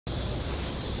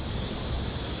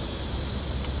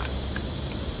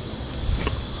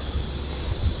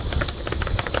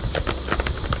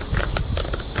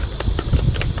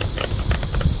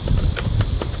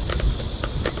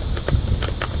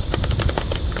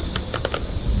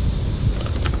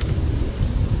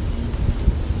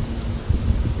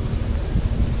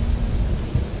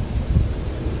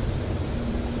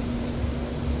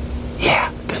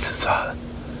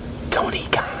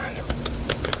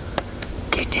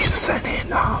you send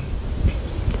in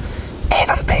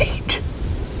Adam Page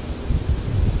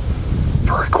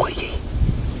for a quickie.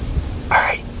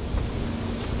 Alright.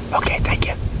 Okay, thank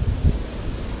you.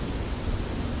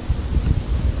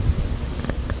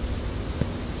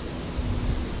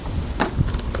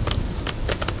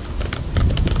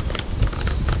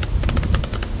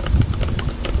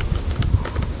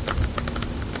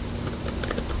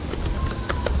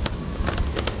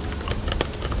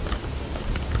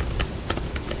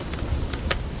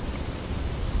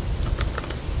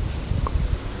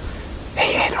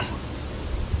 Hey Adam.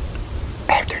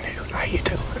 Afternoon, how you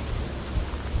doing?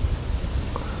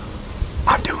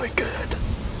 I'm doing good.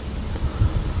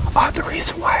 The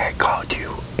reason why I called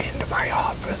you into my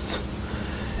office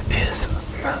is,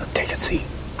 take a seat.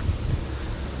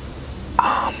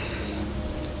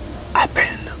 I've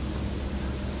been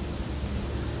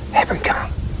having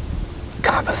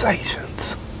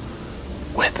conversations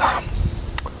with,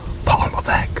 Paul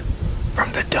Levesque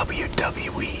from the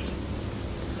WWE.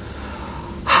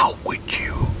 How would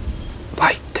you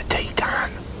like to take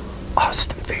on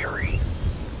Austin Theory?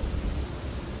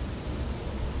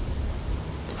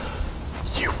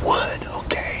 You would,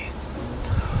 okay.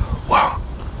 Well,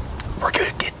 we're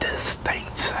gonna get this thing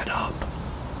set up.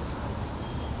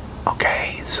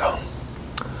 Okay, so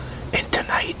in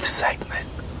tonight's segment,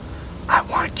 I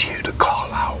want you to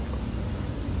call out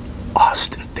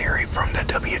Austin Theory from the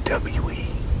WWE.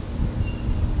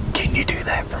 Can you do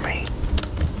that for me?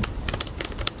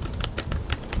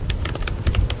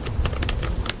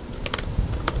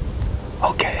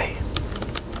 Okay.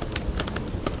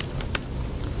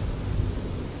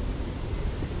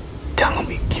 Tell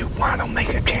him you want to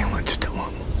make a challenge to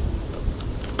him.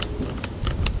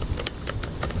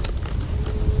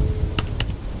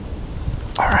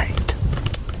 Alright.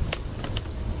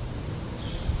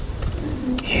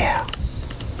 Yeah.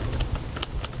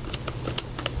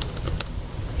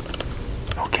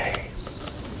 Okay.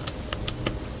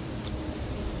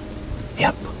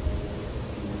 Yep.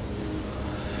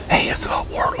 Hey, is a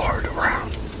warlord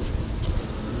around?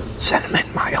 Send him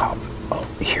in my office. Oh,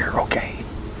 here, okay.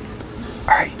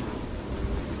 Alright.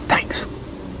 Thanks.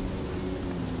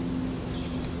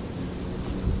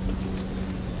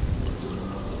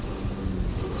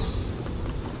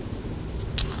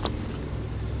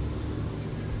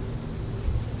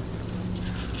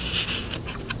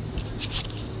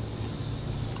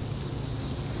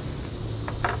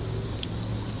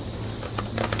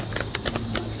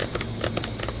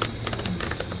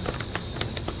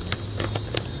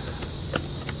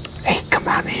 Hey, come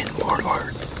on in,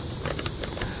 warlord.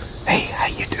 Hey, how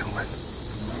you doing?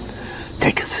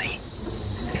 Take a seat.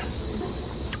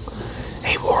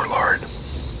 Hey, warlord.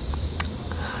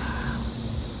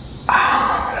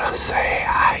 Let's say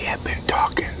I have been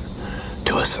talking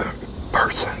to a certain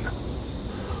person,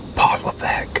 Paul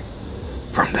Levesque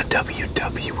from the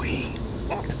WWE.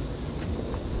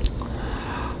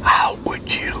 How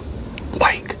would you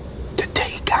like to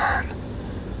take on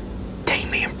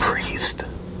Damian Priest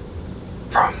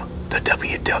from the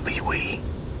WWE?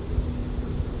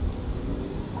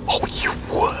 Oh, you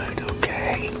would,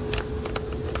 okay.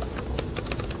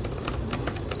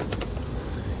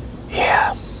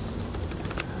 Yeah.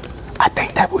 I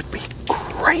think that would be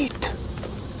great.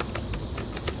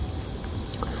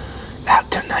 Now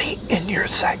tonight in your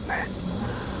segment,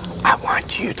 I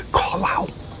want you to call out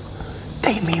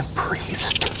Damian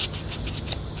Priest.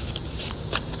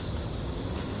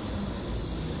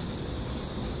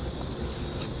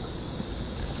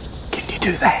 Can you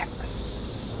do that?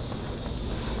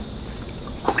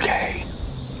 Okay.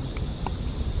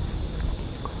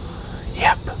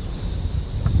 Yep.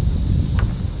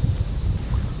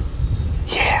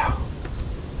 Yeah.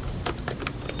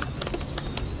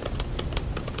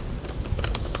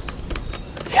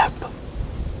 Yep.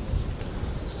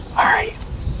 Alright.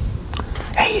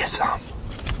 Hey, is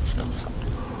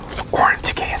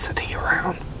Orange Cassidy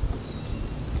around?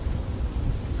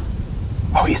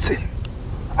 Oh, he's in.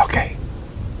 Okay.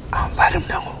 I'll let him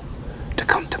know to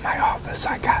come to my office.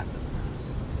 I got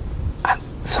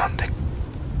something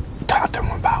to talk to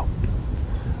him about.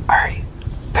 Alright.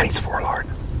 Thanks, Warlord.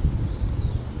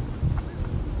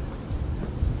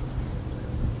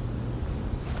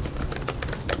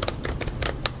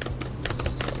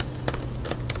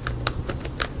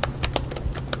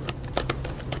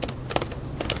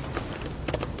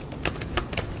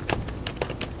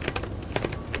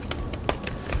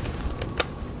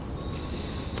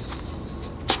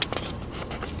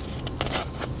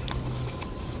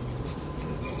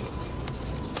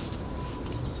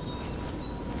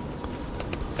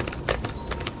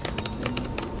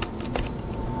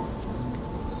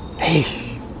 Hey,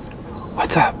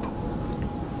 What's up,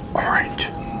 Orange?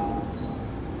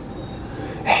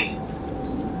 Hey,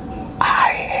 I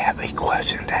have a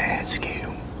question to ask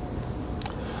you.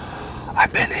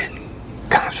 I've been in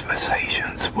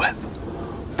conversations with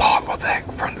Paul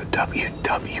Levesque from the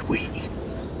WWE.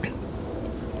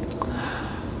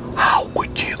 How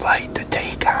would you like to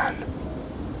take on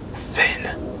Finn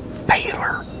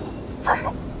Balor from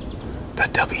the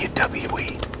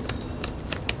WWE?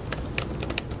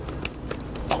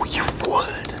 Oh, you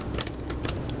would?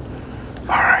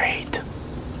 Alright.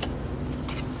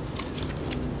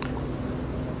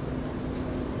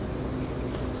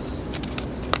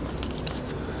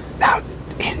 Now,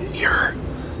 in your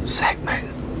segment,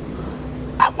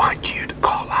 I want you to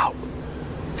call out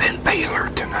Finn Balor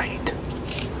tonight.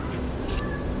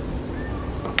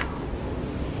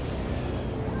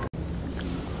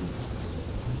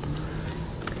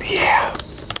 Yeah,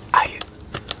 I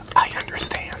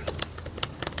understand.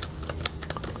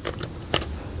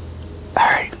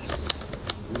 Alright.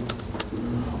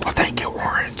 Well, thank you,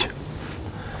 Orange.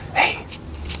 Hey,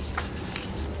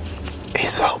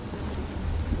 so,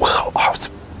 well, I'll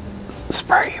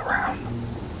spray around.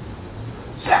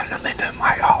 Send them into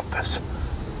my office.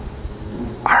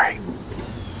 Alright.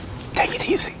 Take it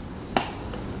easy.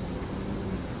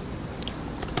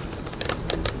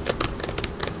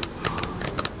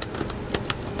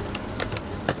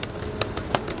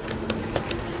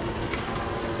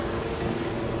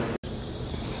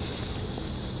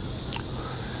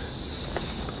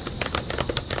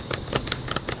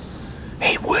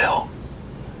 Hey, Will.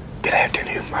 Good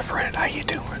afternoon, my friend. How you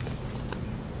doing?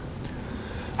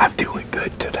 I'm doing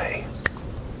good today.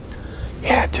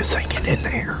 Yeah, just hanging in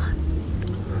there.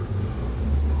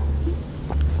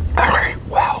 Alright,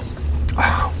 well,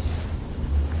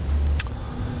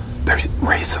 the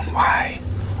reason why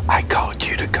I called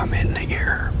you to come in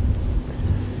here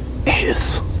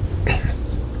is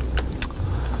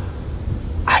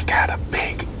I got a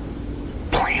big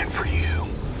plan for you.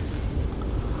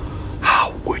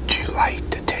 How would you like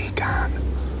to take on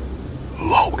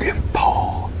Logan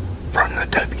Paul from the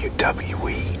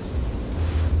WWE?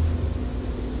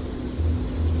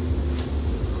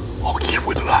 Oh, you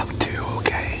would love to,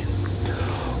 okay?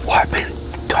 Well, I've been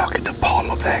talking to Paul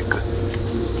Levesque.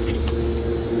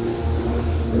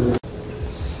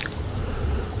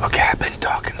 Okay, I've been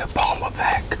talking to Paul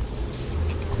Levesque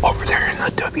over there in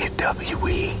the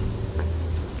WWE.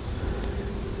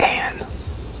 And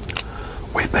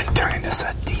we've been trying to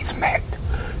set these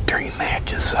dream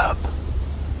matches up.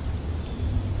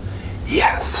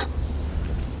 Yes.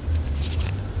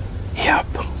 Yep.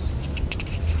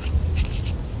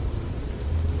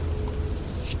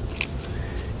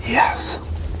 Yes.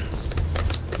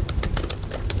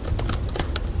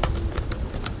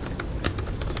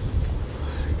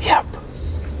 Yep.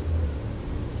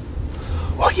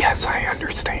 Well, yes, I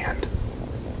understand.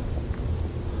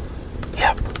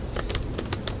 Yep.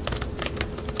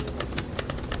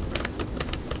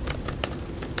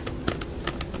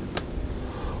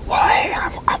 Well, hey,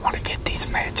 I want to get these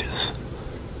matches.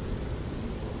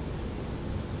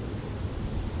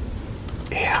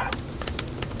 Yeah.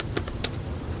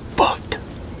 Booked.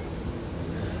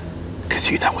 Because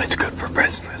you know it's good for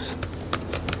business.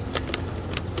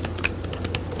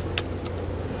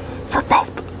 For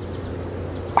both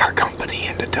our company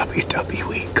and the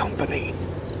WWE company.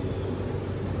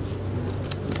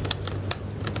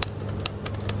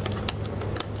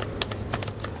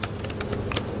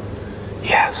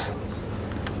 Yes.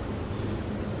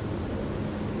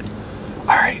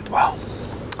 Alright, well,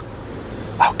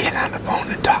 I'll get on the phone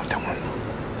and talk to him.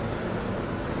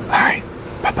 Alright,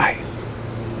 bye-bye.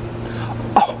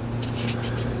 Oh,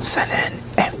 send in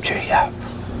MJF,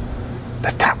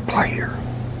 the top player.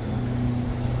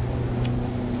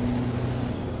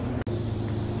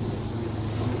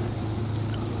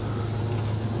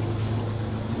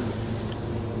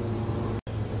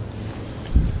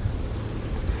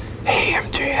 Hey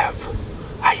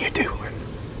MJF, how you doing?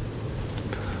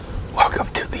 Welcome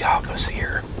to the office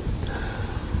here.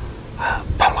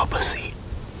 Pull up a seat.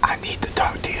 I need to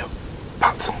talk to you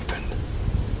about something.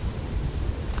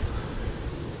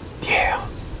 Yeah.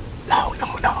 No,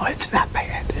 it's not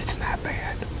bad. It's not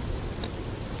bad.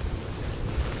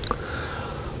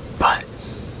 But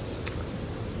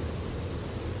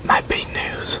my big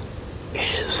news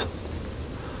is,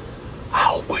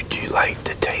 how would you like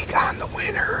to take on the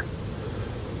winner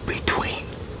between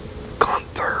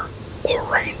Gunther or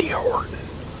Randy Orton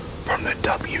from the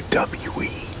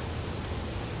WWE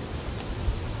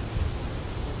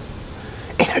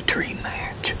in a dream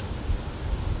match?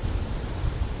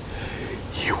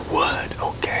 You would,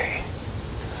 okay.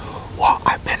 Well,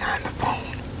 I've been on the phone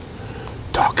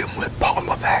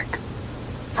Levesque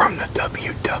from the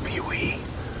WWE,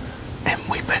 and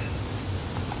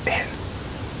and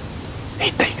he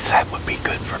thinks that would be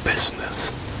good for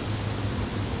business.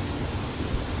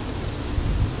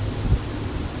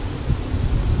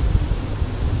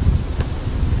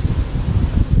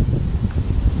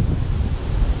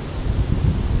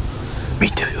 Me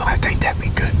too. I think that'd be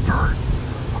good for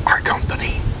our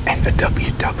company and the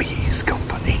WWE's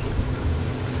company.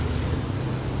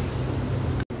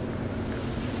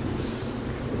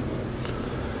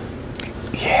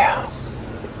 Yeah,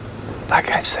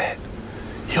 like I said,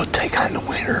 he'll take on the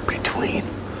winner between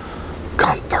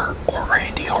Gunther or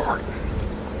Randy Orton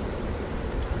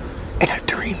in a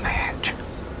dream match.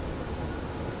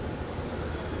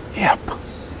 Yep.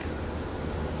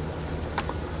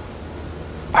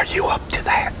 Are you up to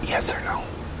that? Yes or no?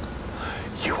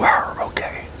 You are,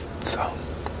 okay. So,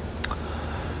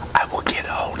 I will get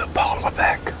a hold of Paul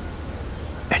Levesque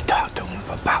and talk to him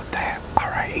about that,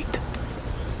 alright?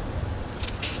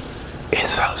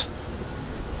 It's a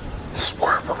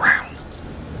swerve around.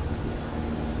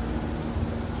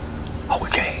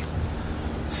 Okay.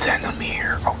 Send him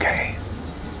here, okay?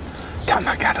 Tell him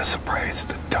I got a surprise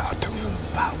to talk to him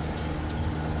about.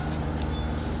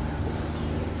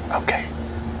 Okay.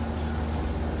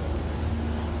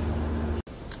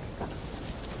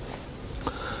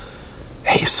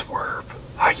 Hey Swerve,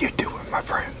 how you doing, my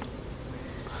friend?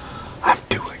 I'm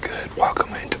doing good.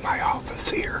 Welcome into my office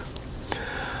here.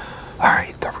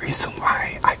 Alright, the reason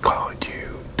why I called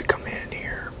you to come in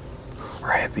here, or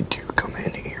having you come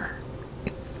in here,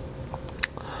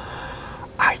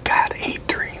 I got a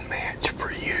dream match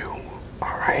for you,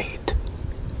 alright?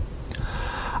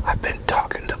 I've been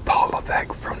talking to Paul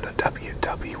Levesque from the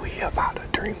WWE about a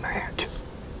dream match.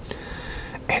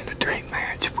 And the dream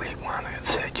match we want to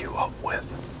set you up with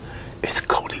is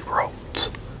Cody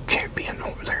Rhodes, champion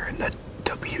over there in the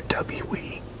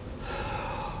WWE.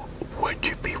 Would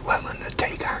you be willing to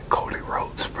take on Cody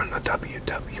Rhodes from the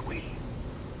WWE?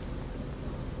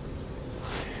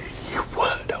 You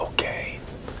would, okay.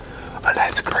 Well,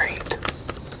 that's great.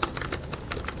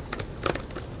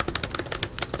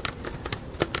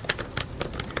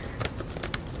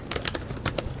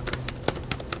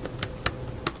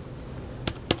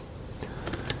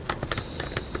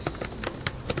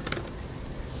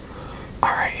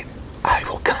 Alright, I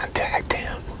will contact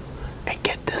him and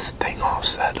get this thing all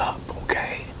set up,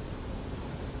 okay?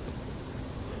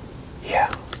 Yeah.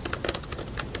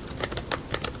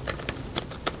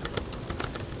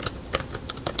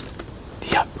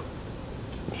 Yep.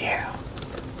 Yeah.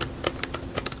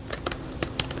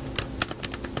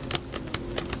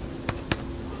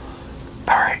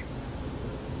 Alright.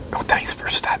 Well, thanks for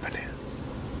stopping in.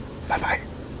 Bye-bye.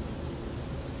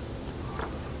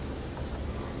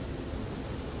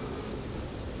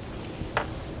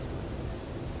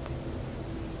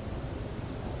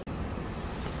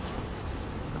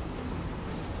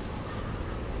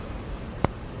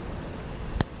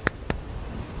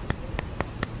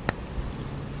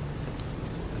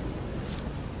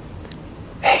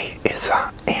 Hey, is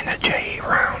Anna J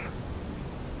around?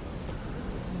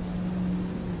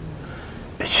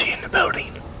 Is she in the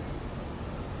building?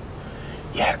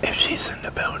 Yeah, if she's in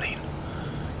the building,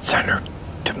 send her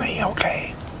to me,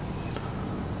 okay?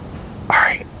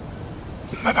 Alright.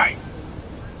 Bye-bye.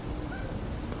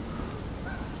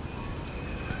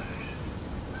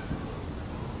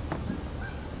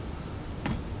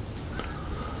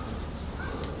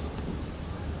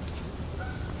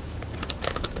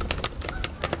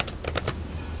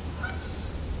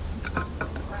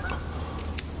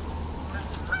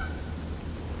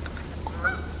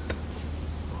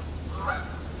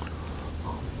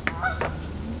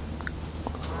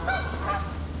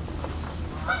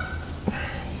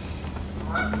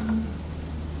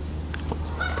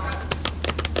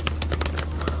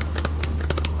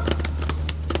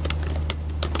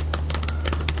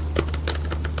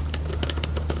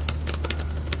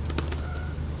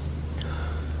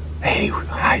 Hey,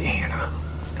 hi Anna.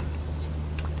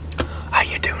 How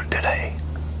you doing today?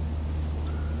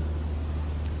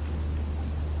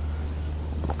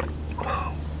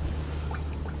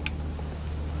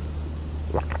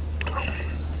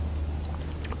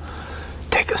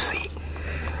 Take a seat.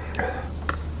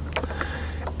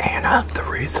 Anna, the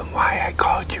reason why I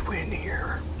called you in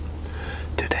here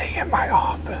today in my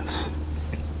office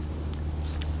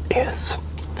is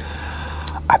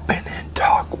I've been in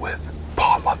talk with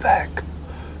Paul Levesque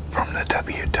from the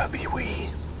WWE,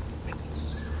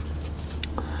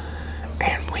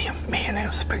 and me and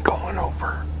him's been going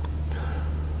over,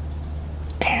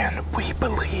 and we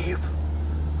believe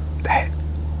that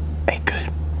a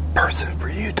good person for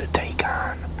you to take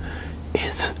on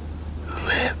is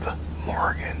Liv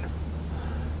Morgan.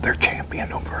 They're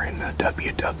champion over in the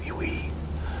WWE.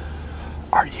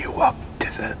 Are you up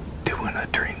to doing a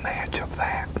dream match of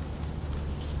that?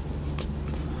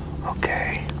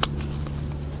 Okay.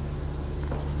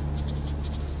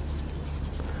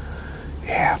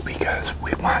 Yeah, because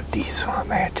we want these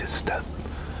matches to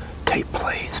take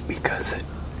place because it,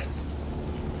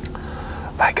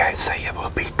 like I say, it will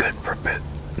be good for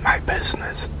my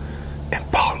business and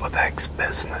Paul Levesque's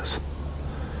business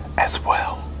as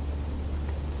well.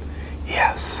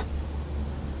 Yes.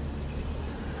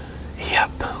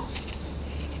 Yep.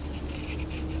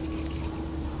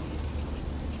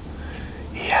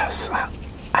 Yes,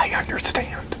 I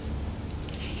understand.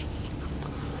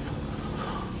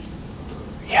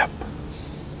 Yep.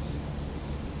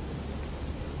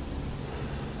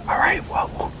 Alright, well,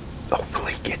 we'll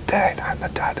hopefully get that on the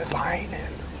dotted line.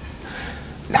 And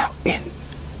now, in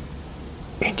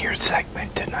your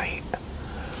segment tonight,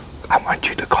 I want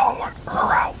you to call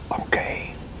her out,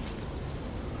 okay?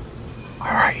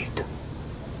 Alright.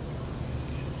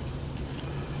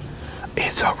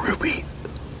 It's a Ruby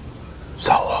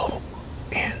Solo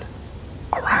in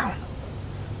around.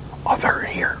 Oh, they're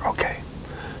here, okay.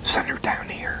 Send her down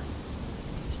here.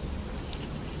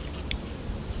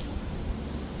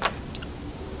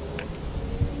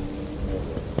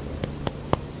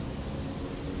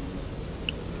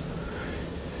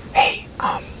 Hey,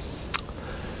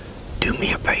 do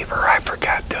me a favor, I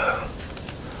forgot to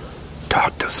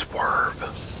talk to Swerve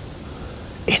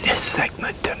in his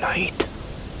segment tonight.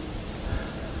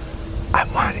 I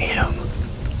want him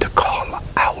to call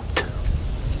out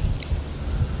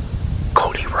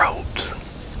Cody Rhodes.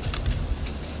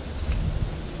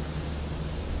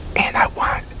 And I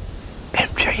want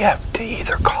MJF to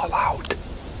either call out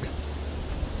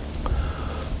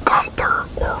Gunther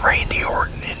or Randy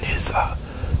Orton in his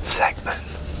segment.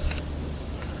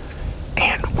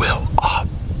 And Will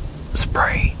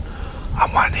Ospreay, I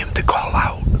want him to call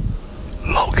out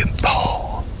Logan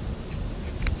Paul.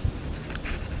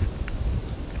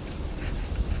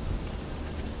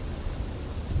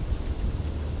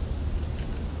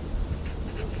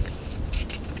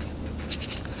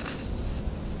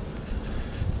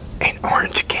 And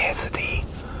Orange Cassidy,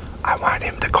 I want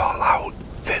him to call out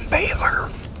Finn Balor.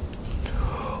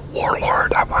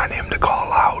 Warlord, I want him to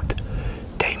call out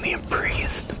Damian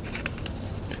Priest.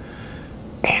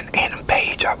 And Adam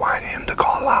Page, I want him to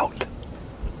call out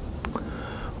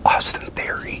Austin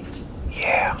Theory.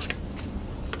 Yeah.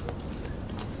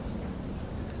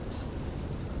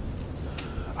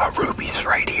 Ruby's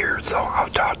right here, so I'll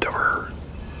talk to her.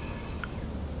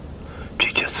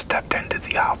 She just stepped into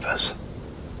the office.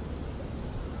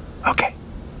 Okay.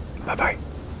 Bye-bye.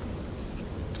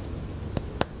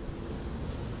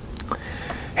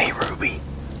 Hey, Ruby.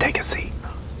 Take a seat.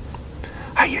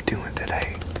 How you doing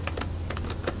today?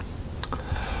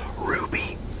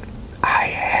 Ruby, I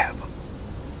have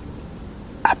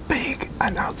a big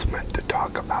announcement to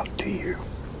talk about to you.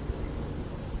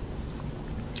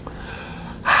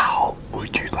 How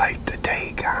would you like to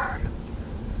take on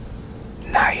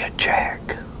Nia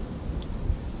Jax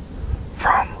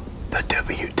from the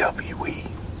WWE?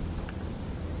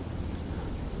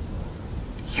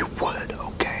 You would,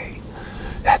 okay.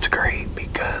 That's great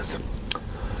because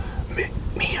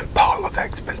me and Paul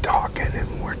Levesque's been talking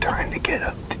and we're trying to get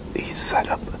up set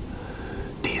up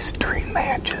these dream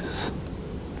matches.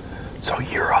 So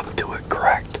you're up to it,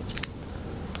 correct?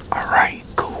 Alright,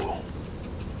 cool.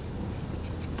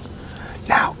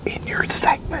 Now, in your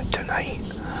segment tonight,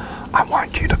 I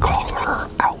want you to call her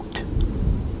out.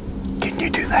 Can you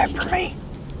do that for me?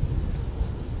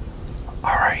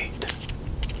 Alright.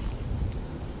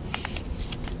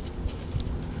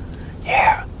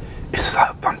 Yeah, it's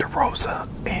Thunder Rosa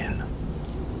in.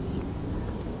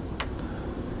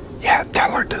 Yeah,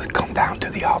 tell her to come down to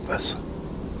the office.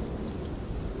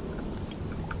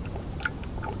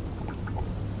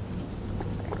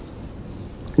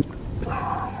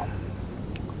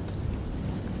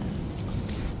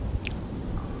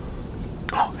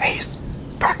 Oh, hey,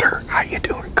 Thunder, how you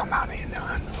doing? Come on in,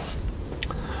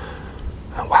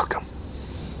 welcome.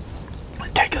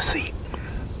 Take a seat.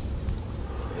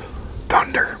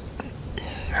 Thunder,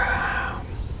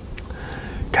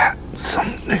 got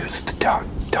some news to talk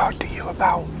to you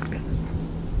about.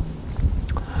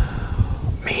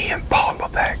 Me and Paul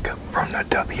Levesque from the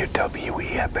WWE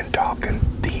have been talking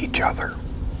to each other.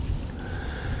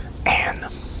 And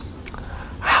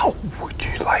how would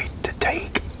you like to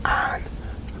take on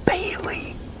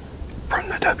Bayley from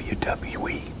the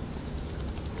WWE?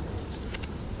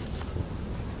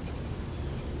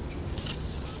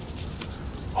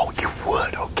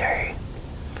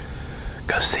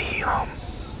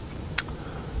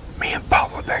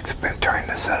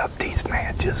 set up these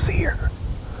matches here,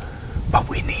 but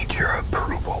we need your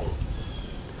approval.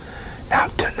 Now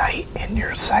tonight in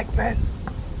your segment,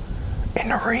 in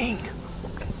the ring,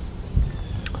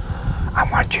 I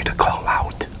want you to call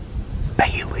out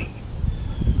Bailey.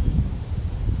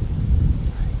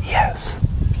 Yes.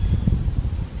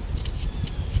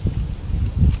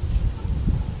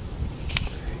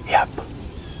 Yep.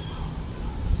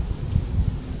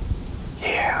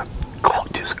 Yeah.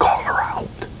 Just call her out.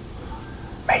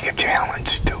 Make a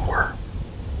challenge to her.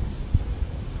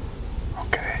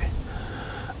 Okay.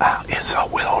 Is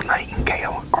Willow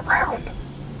Nightingale around?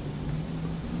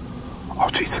 Oh,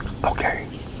 she's okay.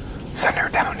 Send her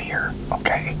down here.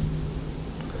 Okay.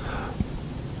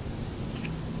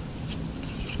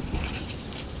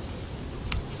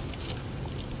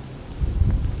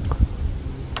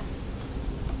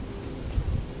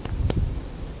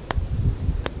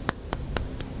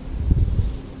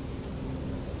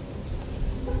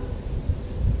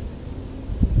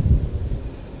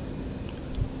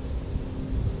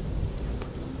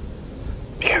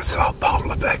 Yes, I'll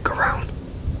bottle it back around.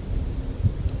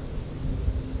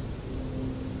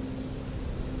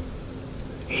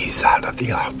 He's out of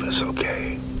the office,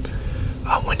 okay?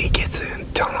 When he gets in,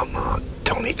 tell him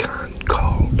Tony Khan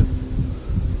called.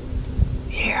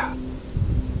 Yeah.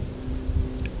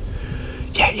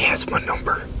 Yeah, he has my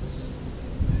number.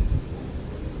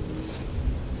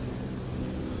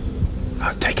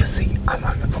 Take a seat. I'm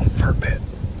on the phone for a bit.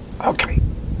 Okay.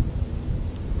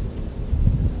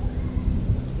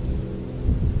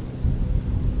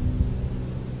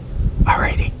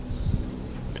 Alrighty.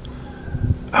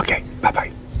 Okay,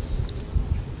 bye-bye.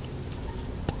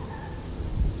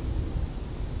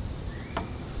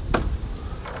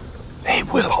 Hey,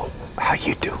 Willow, how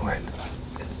you doing?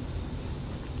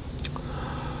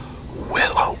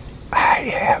 Willow, I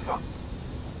have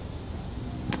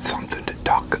something to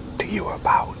talk to you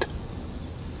about.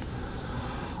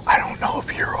 I don't know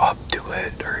if you're up to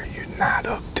it or you're not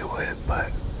up to it,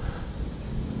 but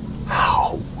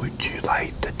how would you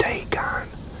like to take on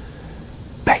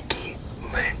Becky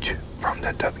Lynch from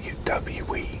the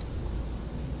WWE?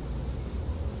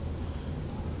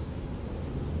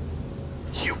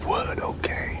 You would,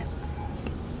 okay.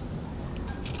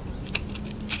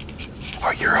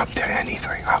 Oh, you're up to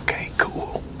anything. Okay,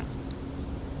 cool.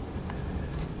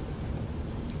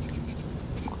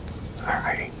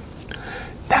 Alright.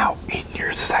 Now, in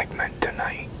your segment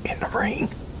tonight in the ring,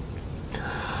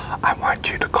 I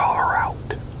want you to call her out.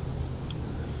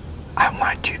 I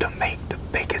want you to make the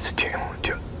biggest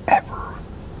challenge ever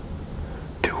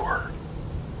to her.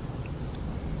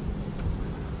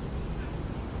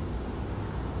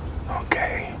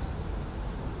 Okay.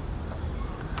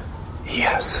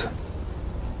 Yes.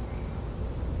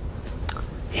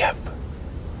 Yep.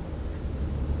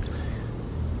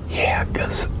 Yeah,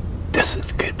 because this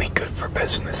could be good for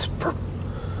business for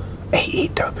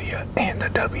AEW and the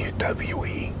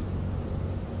WWE.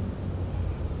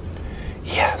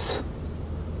 Yes.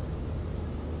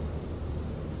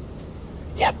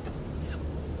 Yep.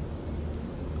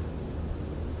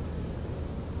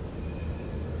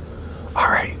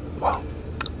 Alright, well,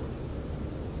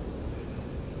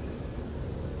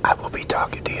 I will be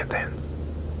talking to you then.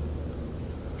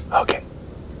 Okay.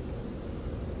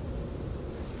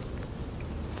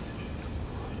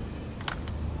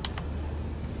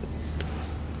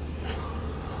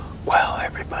 Well,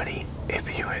 everybody,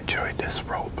 if you enjoyed this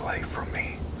roleplay from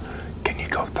me, can you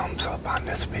go thumbs up on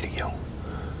this video?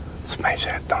 Smash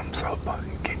that thumbs up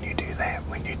button. Can you do that?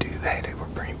 When you do that, it will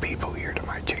bring people here to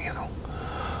my channel.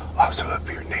 Also, if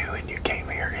you're new and you came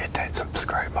here, hit that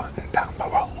subscribe button down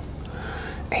below.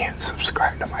 And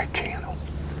subscribe to my channel.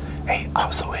 Hey,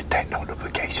 also hit that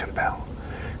notification bell.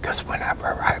 Because whenever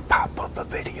I pop up a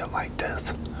video like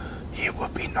this, you will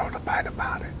be notified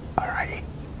about it. Alright?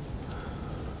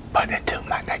 But until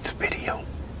my next video,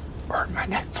 or my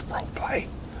next roleplay,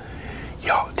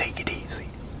 y'all take it easy.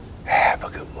 Have a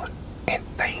good one. And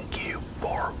thank you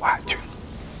for watching.